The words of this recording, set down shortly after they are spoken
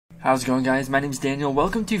How's it going, guys? My name is Daniel.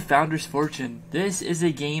 Welcome to Founder's Fortune. This is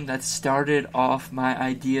a game that started off my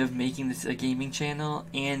idea of making this a gaming channel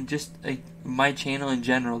and just my channel in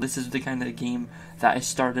general. This is the kind of game that I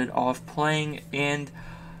started off playing, and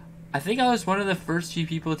I think I was one of the first few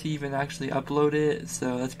people to even actually upload it,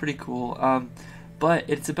 so that's pretty cool. But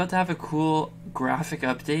it's about to have a cool graphic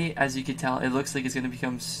update. As you can tell, it looks like it's going to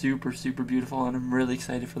become super beautiful, and I'm really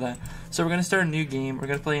excited for that. So we're going to start a new game. We're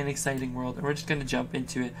going to play an exciting world, and we're just going to jump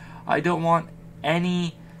into it. I don't want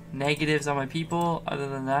any negatives on my people. Other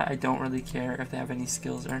than that, I don't really care if they have any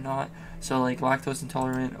skills or not. So like lactose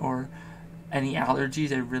intolerant or any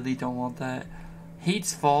allergies, I really don't want that.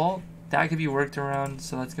 Hates fall, that could be worked around,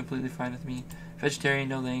 so that's completely fine with me. Vegetarian,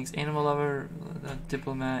 no thanks. Animal lover,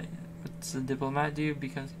 diplomat. What's the diplomat do?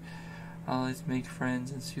 Because allies make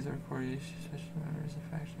friends and soothe our core issues, especially members of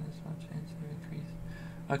faction. There's small chance to increase.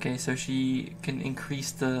 Okay, so she can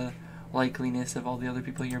increase the likeliness of all the other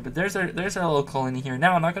people here. But there's our little colony here.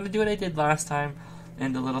 Now I'm not gonna do what I did last time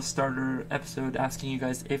in the little starter episode asking you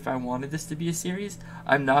guys if I wanted this to be a series.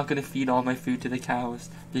 I'm not gonna feed all my food to the cows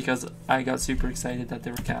because I got super excited that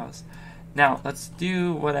there were cows. Now let's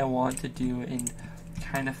do what I want to do and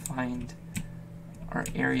kind of find our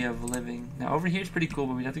area of living. Now over here is pretty cool,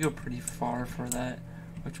 but we'd have to go pretty far for that,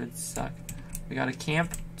 which would suck. We got a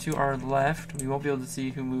camp to our left. We won't be able to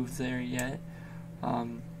see who moves there yet.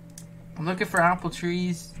 I'm looking for apple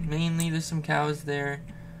trees mainly. There's some cows there.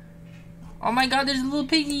 Oh my god, there's little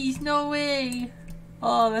piggies! No way!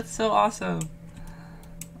 Oh, that's so awesome.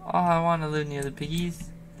 Oh, I want to live near the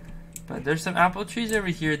piggies. But there's some apple trees over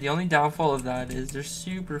here. The only downfall of that is they're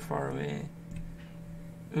super far away.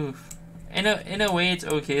 Oof. In a way, it's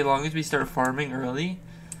okay as long as we start farming early,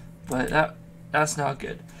 but that's not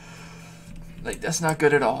good. Like, that's not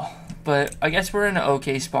good at all. But I guess we're in an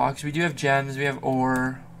okay spot because we do have gems, we have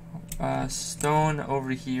ore, stone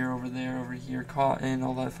over here, over there, over here, cotton,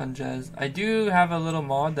 all that fun jazz. I do have a little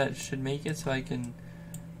mod that should make it so I can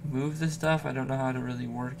move the stuff. I don't know how to really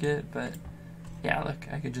work it, but yeah, look,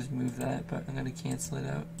 I could just move that, but I'm gonna cancel it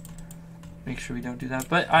out. Make sure we don't do that.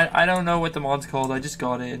 But I don't know what the mod's called. I just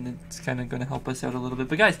got it, and it's kind of going to help us out a little bit.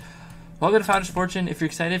 But guys, welcome to Founder's Fortune. If you're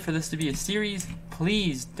excited for this to be a series,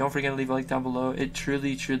 please don't forget to leave a like down below. It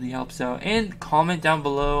truly helps out. And comment down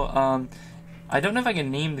below. I don't know if I can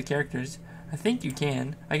name the characters. I think you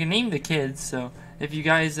can. I can name the kids. So if you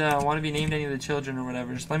guys want to be named any of the children or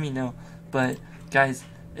whatever, just let me know. But guys,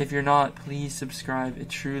 if you're not, please subscribe. It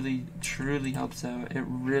truly helps out. It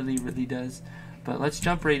really does. But let's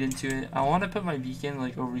jump right into it. I want to put my beacon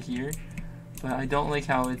like over here, but I don't like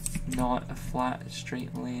how it's not a flat,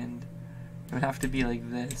 straight land. It would have to be like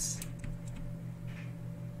this.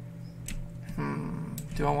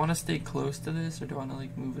 Do I want to stay close to this, or do I want to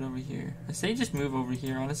like move it over here? I say just move over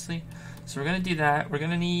here, honestly. So we're gonna do that. We're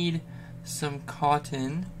gonna need some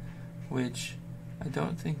cotton, which I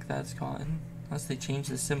don't think that's cotton, unless they change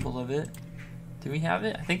the symbol of it. Do we have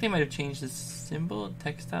it? I think they might have changed the symbol.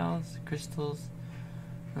 Textiles, crystals.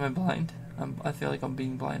 Am I blind? I feel like I'm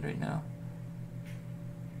being blind right now.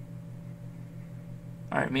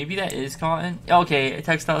 Alright, maybe that is cotton. Okay,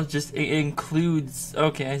 textiles just, it includes,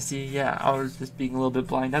 okay, I see. Yeah, I was just being a little bit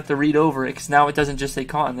blind. I have to read over it, because now it doesn't just say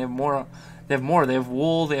cotton. They have more. They have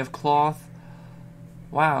wool, they have cloth.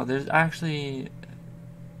 Wow, there's actually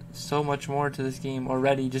so much more to this game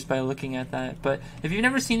already just by looking at that. But if you've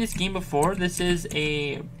never seen this game before, this is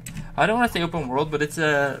a, I don't want to say open world, but it's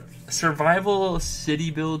a survival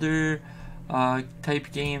city builder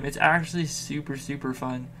type game. It's actually super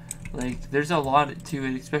fun. Like, there's a lot to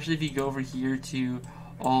it, especially if you go over here to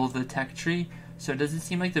all the tech tree. So it doesn't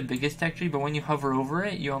seem like the biggest tech tree, but when you hover over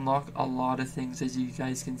it, you unlock a lot of things, as you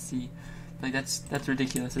guys can see. Like, that's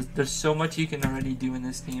ridiculous. There's so much you can already do in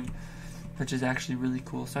this game, which is actually really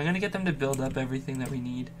cool. So I'm going to get them to build up everything that we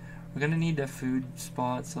need. We're going to need a food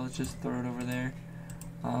spot, so let's just throw it over there.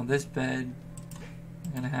 This bed,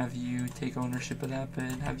 I'm going to have you take ownership of that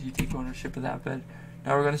bed, have you take ownership of that bed.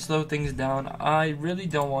 Now we're going to slow things down. I really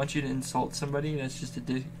don't want you to insult somebody. That's just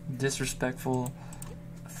a disrespectful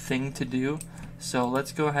thing to do. So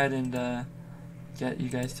let's go ahead and get you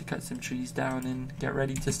guys to cut some trees down and get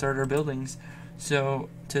ready to start our buildings. So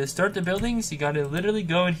to start the buildings, you gotta literally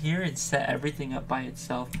go in here and set everything up by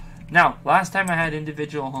itself. Now, last time I had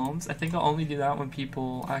individual homes. I think I'll only do that when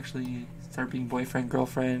people actually start being boyfriend,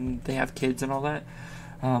 girlfriend, they have kids and all that.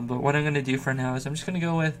 But what I'm gonna do for now is I'm just gonna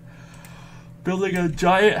go with building a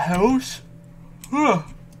giant house. I'm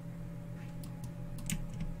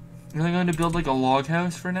going to build like a log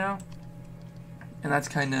house for now. And that's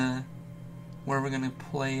kind of where we're gonna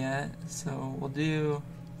play at. So we'll do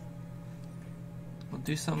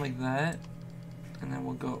something like that. And then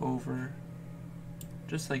we'll go over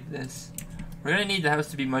just like this. We're gonna need the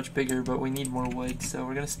house to be much bigger, but we need more wood, so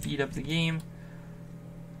we're gonna speed up the game.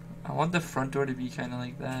 I want the front door to be kind of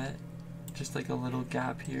like that, just like a little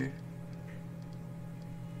gap here.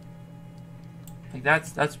 Like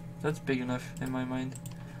that's big enough in my mind.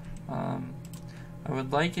 I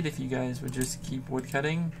would like it if you guys would just keep wood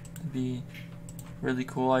cutting. It'd be really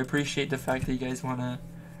cool. I appreciate the fact that you guys want to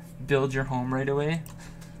build your home right away,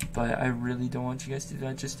 but I really don't want you guys to do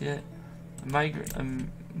that just yet.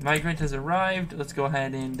 Migrant has arrived. Let's go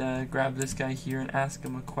ahead and grab this guy here and ask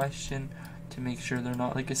him a question to make sure they're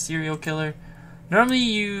not like a serial killer. Normally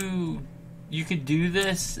you could do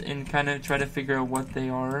this and kind of try to figure out what they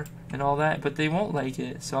are and all that, but they won't like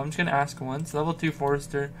it. So I'm just gonna ask once. Level 2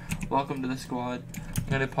 Forester, welcome to the squad. I'm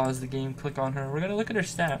gonna pause the game, click on her. We're gonna look at her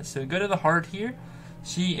stats. So go to the heart here.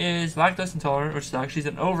 She is lactose intolerant, which sucks. She's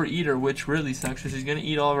an overeater, which really sucks. So she's gonna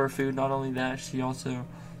eat all of her food. Not only that, she also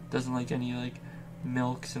doesn't like any like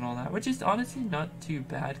milks and all that, which is honestly not too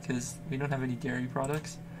bad because we don't have any dairy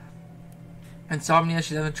products. Insomnia,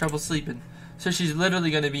 she's having trouble sleeping. So she's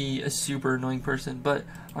literally going to be a super annoying person, but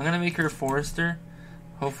I'm going to make her a forester.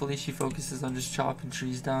 Hopefully she focuses on just chopping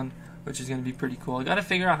trees down, which is going to be pretty cool. I got to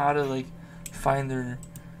figure out how to like find their,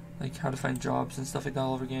 like how to find jobs and stuff like that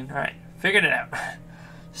all over again. Alright, figured it out.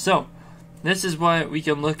 So, this is what we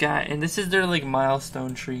can look at, and this is their like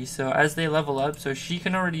milestone tree. So as they level up, so she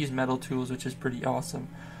can already use metal tools, which is pretty awesome.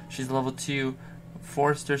 She's level 2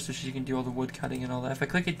 forester, so she can do all the wood cutting and all that. If I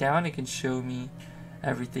click it down, it can show me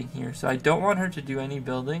everything here. So I don't want her to do any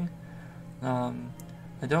building.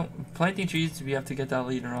 Planting trees, we have to get that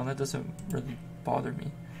later on. That doesn't really bother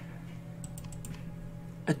me.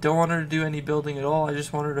 I don't want her to do any building at all. I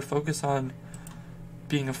just want her to focus on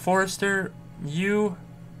being a forester. You,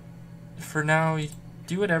 for now,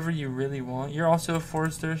 do whatever you really want. You're also a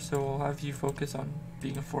forester, so we'll have you focus on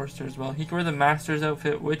being a forester as well. He can wear the master's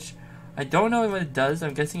outfit, which I don't know what it does.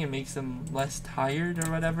 I'm guessing it makes them less tired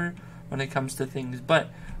or whatever when it comes to things, but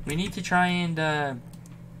we need to try and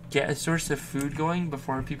get a source of food going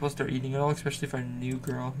before people start eating it all, especially for a new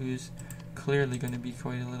girl who's clearly going to be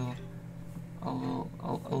quite a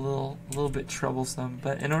little bit troublesome.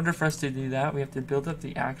 But in order for us to do that, we have to build up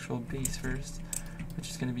the actual base first, which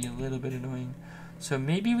is going to be a little bit annoying. So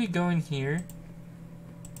maybe we go in here,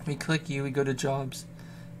 we click you, we go to jobs,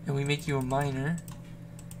 and we make you a miner,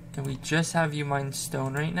 and we just have you mine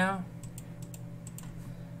stone right now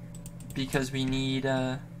because we need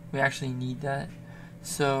we actually need that.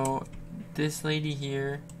 So this lady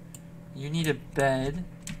here, you need a bed.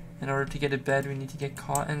 In order to get a bed, we need to get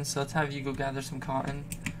cotton, so let's have you go gather some cotton.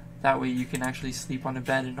 That way you can actually sleep on a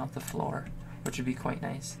bed and not the floor, which would be quite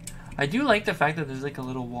nice. I do like the fact that there's like a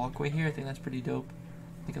little walkway here. I think that's pretty dope.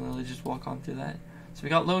 You can literally just walk onto that. So we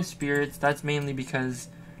got low spirits. That's mainly because,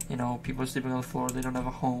 you know, people are sleeping on the floor. They don't have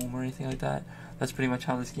a home or anything like that. That's pretty much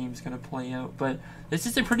how this game is going to play out. But this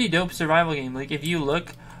is a pretty dope survival game. Like, if you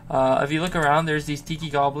look around, there's these tiki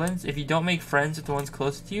goblins. If you don't make friends with the ones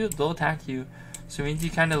close to you, they'll attack you. So it means you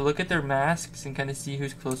kind of look at their masks and kind of see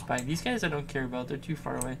who's close by. These guys I don't care about. They're too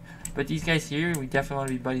far away. But these guys here, we definitely want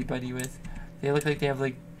to be buddy-buddy with. They look like they have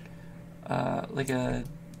like a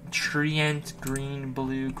treant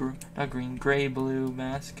gray-blue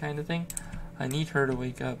mask kind of thing. I need her to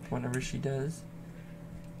wake up whenever she does.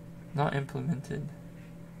 Not implemented.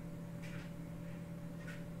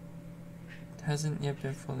 It hasn't yet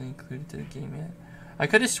been fully included to the game yet. I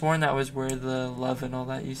could have sworn that was where the love and all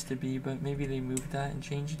that used to be, but maybe they moved that and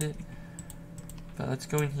changed it. But let's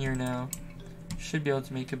go in here now. Should be able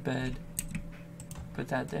to make a bed. Put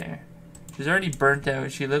that there. She's already burnt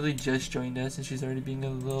out. She literally just joined us and she's already being a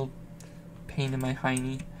little pain in my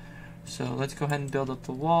hiney. So let's go ahead and build up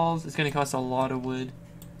the walls. It's going to cost a lot of wood,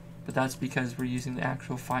 but that's because we're using the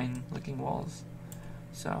actual fine looking walls.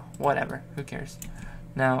 So whatever, who cares.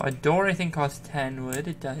 Now a door I think costs 10 wood.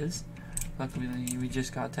 It does. Luckily we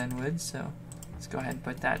just got 10 wood, so let's go ahead and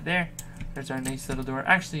put that there. There's our nice little door.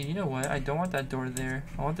 Actually, you know what? I don't want that door there.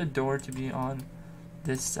 I want the door to be on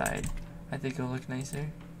this side. I think it'll look nicer.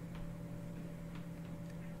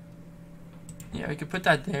 Yeah, we could put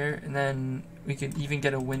that there, and then we could even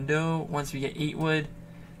get a window once we get 8 wood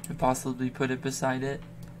and possibly put it beside it.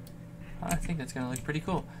 I think that's going to look pretty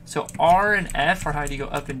cool. So R and F are how to go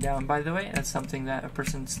up and down, by the way. That's something that a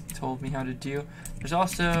person's told me how to do. There's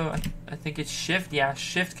also, I think it's shift. Yeah,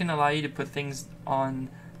 shift can allow you to put things on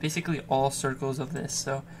basically all circles of this.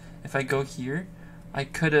 So if I go here, I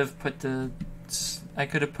could have put this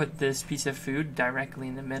piece of food directly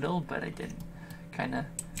in the middle, but I didn't. Kind of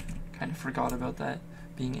forgot about that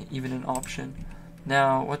being even an option.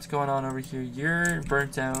 Now, what's going on over here? You're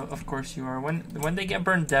burnt out. Of course you are. When they get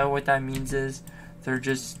burnt out, what that means is they're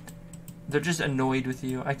just annoyed with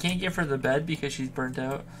you. I can't give her the bed because she's burnt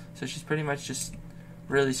out, so she's pretty much just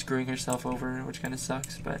really screwing herself over, which kind of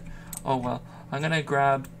sucks, but oh well. I'm gonna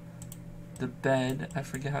grab the bed. I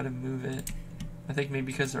forget how to move it. I think maybe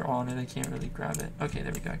because they're on it, I can't really grab it. Okay,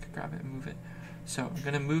 there we go. I can grab it and move it. So I'm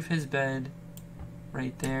gonna move his bed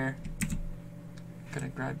right there. I'm gonna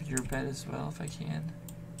grab your bed as well if I can.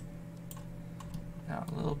 Now,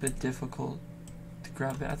 a little bit difficult to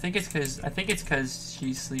grab it. I think it's because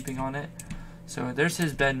she's sleeping on it. So there's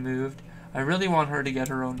his bed moved. I really want her to get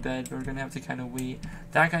her own bed, but we're gonna have to kind of wait.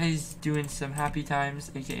 That guy's doing some happy times,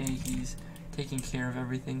 aka he's taking care of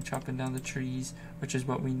everything, chopping down the trees, which is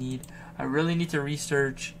what we need. I really need to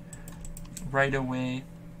research right away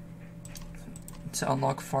to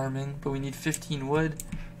unlock farming, but we need 15 wood.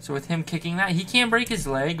 So with him kicking that, he can't break his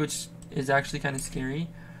leg, which is actually kind of scary.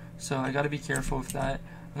 So I gotta be careful with that.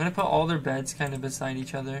 I'm gonna put all their beds kind of beside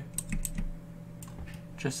each other.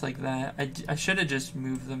 Just like that. I should have just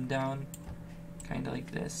moved them down kind of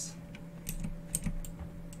like this,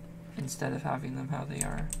 instead of having them how they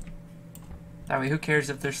are. That way, who cares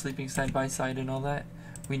if they're sleeping side by side and all that?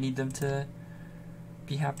 We need them to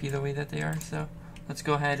be happy the way that they are. So let's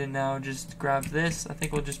go ahead and now just grab this. I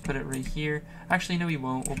think we'll just put it right here. Actually, no, we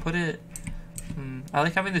won't. We'll put it... I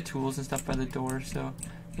like having the tools and stuff by the door, so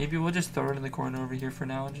maybe we'll just throw it in the corner over here for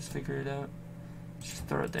now and just figure it out. Just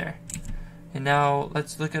throw it there. And now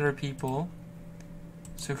let's look at our people.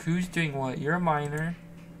 So who's doing what? You're a miner.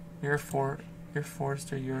 You're a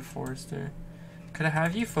forester. You're a forester. Could I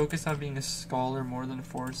have you focus on being a scholar more than a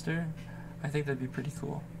forester? I think that'd be pretty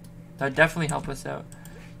cool. That'd definitely help us out.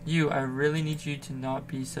 You, I really need you to not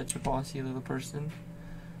be such a bossy little person.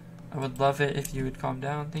 I would love it if you would calm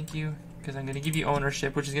down. Thank you. Because I'm going to give you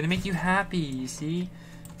ownership, which is going to make you happy, you see?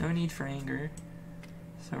 No need for anger.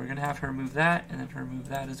 So we're going to have her move that, and then her move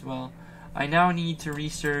that as well. I now need to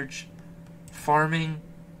research farming.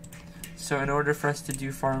 So in order for us to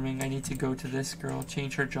do farming, I need to go to this girl,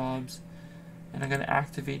 change her jobs. And I'm going to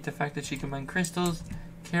activate the fact that she can mine crystals.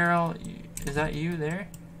 Carol, is that you there?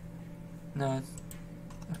 No, it's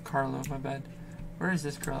Carlo, my bad. Where is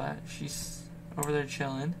this girl at? She's over there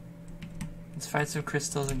chilling. Let's find some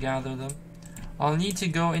crystals and gather them. I'll need to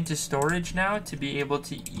go into storage now to be able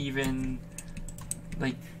to even,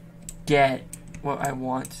 like, get what I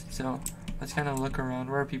want. So let's kind of look around.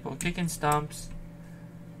 Where are people? Kicking stumps.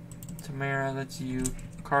 Tamara, that's you.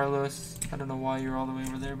 Carlos, I don't know why you're all the way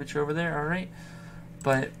over there, but you're over there, alright.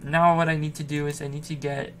 But now what I need to do is I need to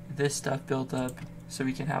get this stuff built up so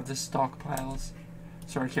we can have the stockpiles.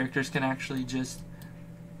 So our characters can actually just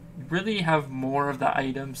really have more of the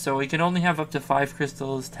items. So we can only have up to 5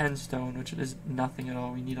 crystals, 10 stone, which is nothing at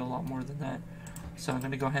all. We need a lot more than that. So I'm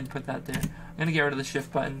going to go ahead and put that there. I'm going to get rid of the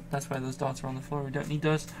shift button. That's why those dots are on the floor. We don't need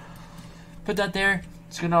those. Put that there.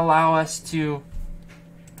 It's going to allow us to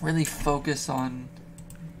really focus on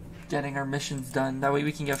getting our missions done. That way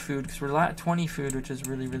we can get food, because we're at 20 food, which is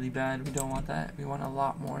really, really bad. We don't want that. We want a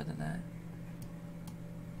lot more than that.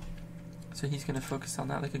 So he's going to focus on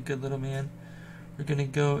that like a good little man. We're going to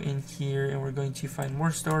go in here and we're going to find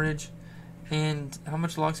more storage. And how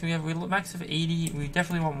much logs do we have? We have a max of 80. We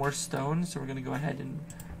definitely want more stone, so we're going to go ahead and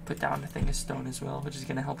put down a thing of stone as well, which is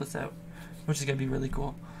going to help us out, which is going to be really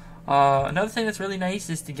cool. Another thing that's really nice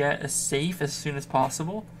is to get a safe as soon as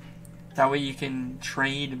possible. That way you can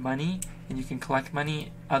trade money and you can collect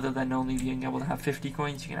money. Other than only being able to have 50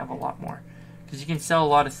 coins, you can have a lot more. Because you can sell a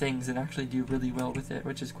lot of things and actually do really well with it,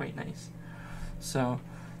 which is quite nice. So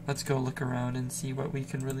let's go look around and see what we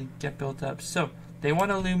can really get built up. So they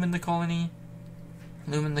want to illumine the colony.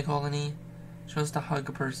 Illumine the colony. Shows to hug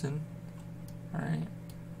a person. Alright.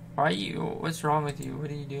 Why are you? What's wrong with you?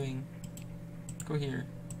 What are you doing? Go here.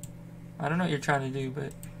 I don't know what you're trying to do,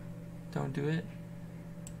 but don't do it.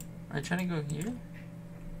 Are you trying to go here?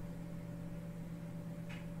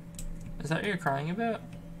 Is that what you're crying about?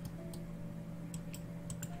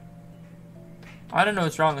 I don't know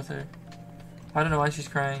what's wrong with her. I don't know why she's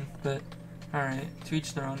crying, but alright, to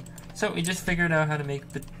each their own. So we just figured out how to make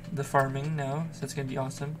the farming now, so it's going to be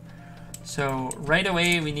awesome. So right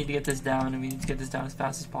away we need to get this down, and we need to get this down as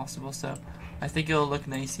fast as possible, so I think it'll look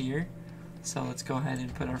nice here. So let's go ahead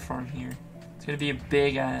and put our farm here. It's going to be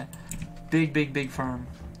a big farm.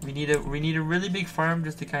 We need a really big farm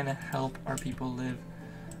just to kind of help our people live.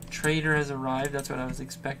 Trader has arrived. That's what I was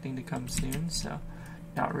expecting to come soon, so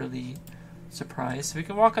not really surprised. So we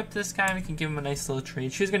can walk up to this guy and we can give him a nice little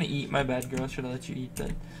trade. She was going to eat, my bad girl. Should have let you eat,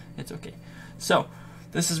 but it's okay. So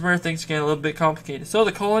this is where things get a little bit complicated. So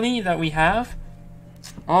the colony that we have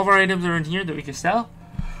All of our items are in here that we can sell.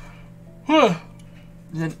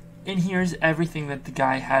 Then in here is everything that the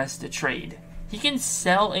guy has to trade. He can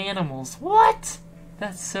sell animals. What?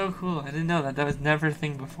 That's so cool. I didn't know that. That was never a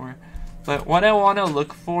thing before. But what I want to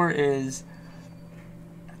look for is,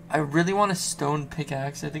 I really want a stone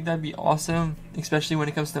pickaxe. I think that'd be awesome, especially when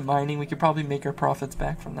it comes to mining. We could probably make our profits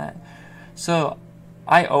back from that. So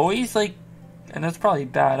I always and that's probably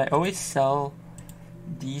bad, I always sell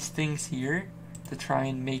these things here to try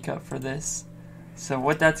and make up for this. So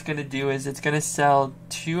what that's going to do is it's going to sell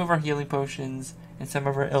 2 of our healing potions and some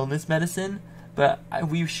of our illness medicine, but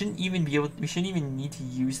we shouldn't even need to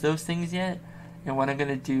use those things yet. And what I'm going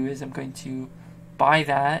to do is I'm going to buy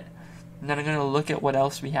that, and then I'm going to look at what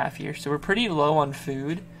else we have here. So we're pretty low on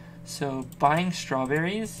food, so buying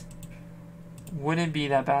strawberries wouldn't be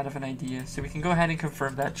that bad of an idea. So we can go ahead and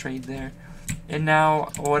confirm that trade there. And now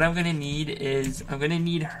what I'm going to need is, I'm going to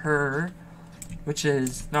need her, which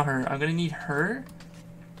is, not her, I'm going to need her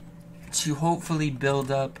to hopefully build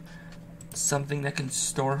up something that can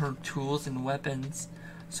store her tools and weapons.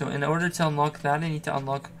 So in order to unlock that, I need to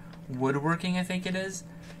unlock woodworking, I think it is.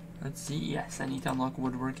 Let's see, yes, I need to unlock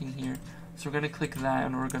woodworking here. So we're going to click that,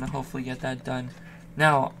 and we're going to hopefully get that done.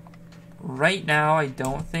 Now, right now, I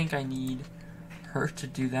don't think I need her to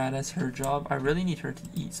do that as her job. I really need her to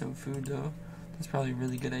eat some food, though. That's probably a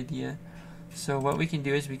really good idea. So what we can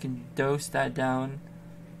do is we can dose that down,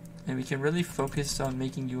 and we can really focus on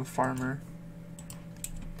making you a farmer.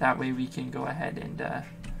 That way we can go ahead and,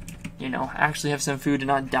 you know, actually have some food and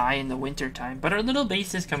not die in the winter time. But our little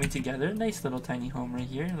base is coming together. Nice little tiny home right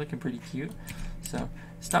here, looking pretty cute. So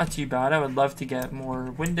it's not too bad. I would love to get more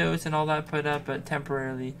windows and all that put up, but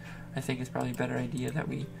temporarily I think it's probably a better idea that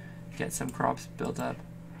we get some crops built up.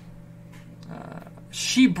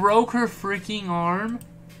 She broke her freaking arm.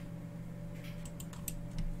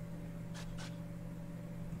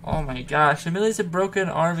 Oh my gosh, Amelia's a broken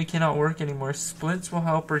arm and cannot work anymore. Splints will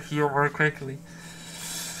help her heal more quickly.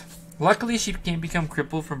 Luckily, she can't become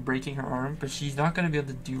crippled from breaking her arm, but she's not going to be able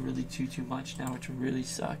to do really too much now, which really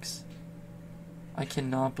sucks. I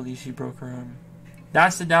cannot believe she broke her arm.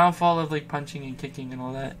 That's the downfall of like punching and kicking and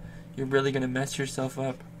all that. You're really going to mess yourself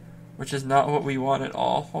up, which is not what we want at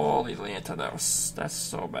all. Holy Lanta, that's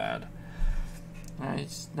so bad. Alright,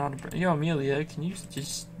 it's not a... Yo, Amelia, can you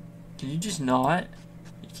just not?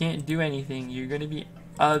 You can't do anything. You're going to be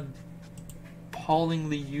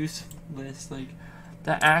appallingly useless. Like,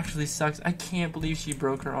 that actually sucks. I can't believe she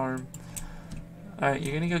broke her arm. Alright,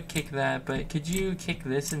 you're going to go kick that, but could you kick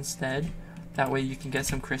this instead? That way you can get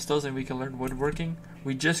some crystals and we can learn woodworking.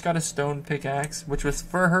 We just got a stone pickaxe, which was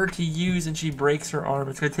for her to use, and she breaks her arm.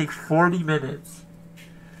 It's going to take 40 minutes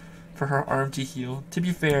for her arm to heal. To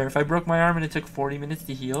be fair, if I broke my arm and it took 40 minutes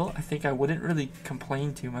to heal, I think I wouldn't really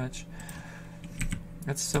complain too much.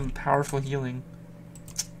 That's some powerful healing.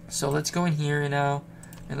 So let's go in here now,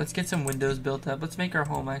 and let's get some windows built up. Let's make our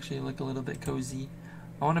home actually look a little bit cozy.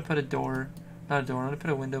 I want to put a door, not a door, I want to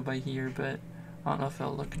put a window by here, but I don't know if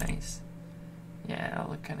it'll look nice. Yeah, it'll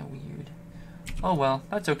look kind of weird. Oh well,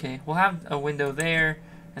 that's okay. We'll have a window there,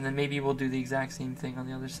 and then maybe we'll do the exact same thing on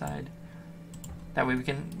the other side. That way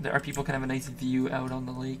our people can have a nice view out on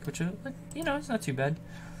the lake, which, you know, it's not too bad.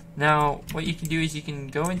 Now, what you can do is you can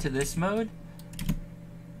go into this mode.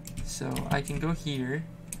 So I can go here,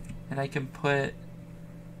 and I can put,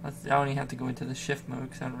 I don't even have to go into the shift mode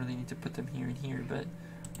because I don't really need to put them here and here, but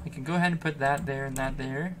I can go ahead and put that there and that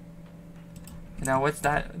there. And now what's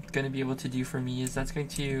that going to be able to do for me is that's going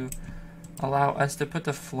to allow us to put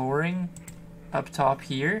the flooring up top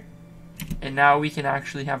here, and now we can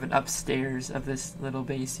actually have an upstairs of this little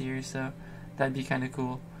base here, so that'd be kind of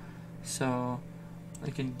cool. So I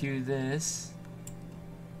can do this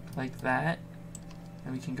like that,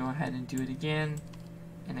 and we can go ahead and do it again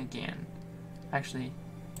and again. Actually,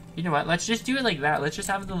 you know what, let's just do it like that. Let's just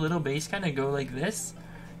have the little base kind of go like this,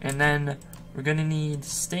 and then we're gonna need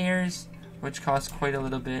stairs, which costs quite a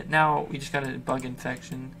little bit. Now we just got a bug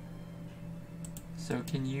infection. So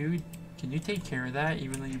can you take care of that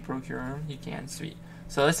even though you broke your arm? You can, sweet.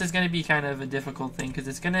 So this is going to be kind of a difficult thing because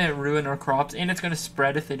it's going to ruin our crops, and it's going to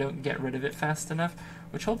spread if they don't get rid of it fast enough,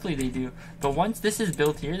 which hopefully they do. But once this is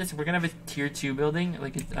built here, we're going to have a tier 2 building,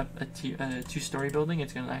 like a 2-story building.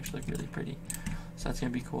 It's going to actually look really pretty. So that's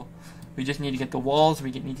going to be cool. We just need to get the walls,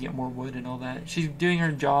 we need to get more wood and all that. She's doing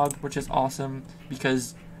her job, which is awesome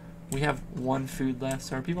because we have 1 food left,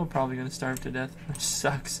 so our people are probably going to starve to death, which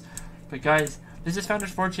sucks. But guys, this is Founder's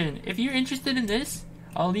Fortune. If you're interested in this,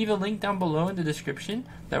 I'll leave a link down below in the description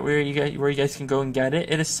where you guys can go and get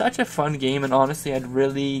it. It is such a fun game, and honestly, I'd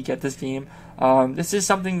really get this game. This is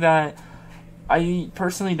something that I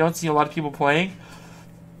personally don't see a lot of people playing.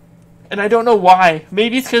 And I don't know why.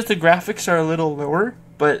 Maybe it's because the graphics are a little lower,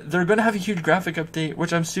 but they're going to have a huge graphic update,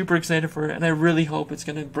 which I'm super excited for, and I really hope it's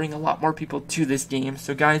going to bring a lot more people to this game.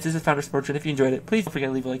 So guys, this is Founders Fortune. If you enjoyed it, please don't forget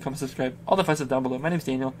to leave a like, comment, subscribe, all the fun stuff down below. My name's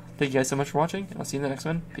Daniel. Thank you guys so much for watching, and I'll see you in the next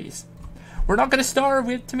one. Peace. We're not going to starve.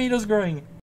 We have tomatoes growing.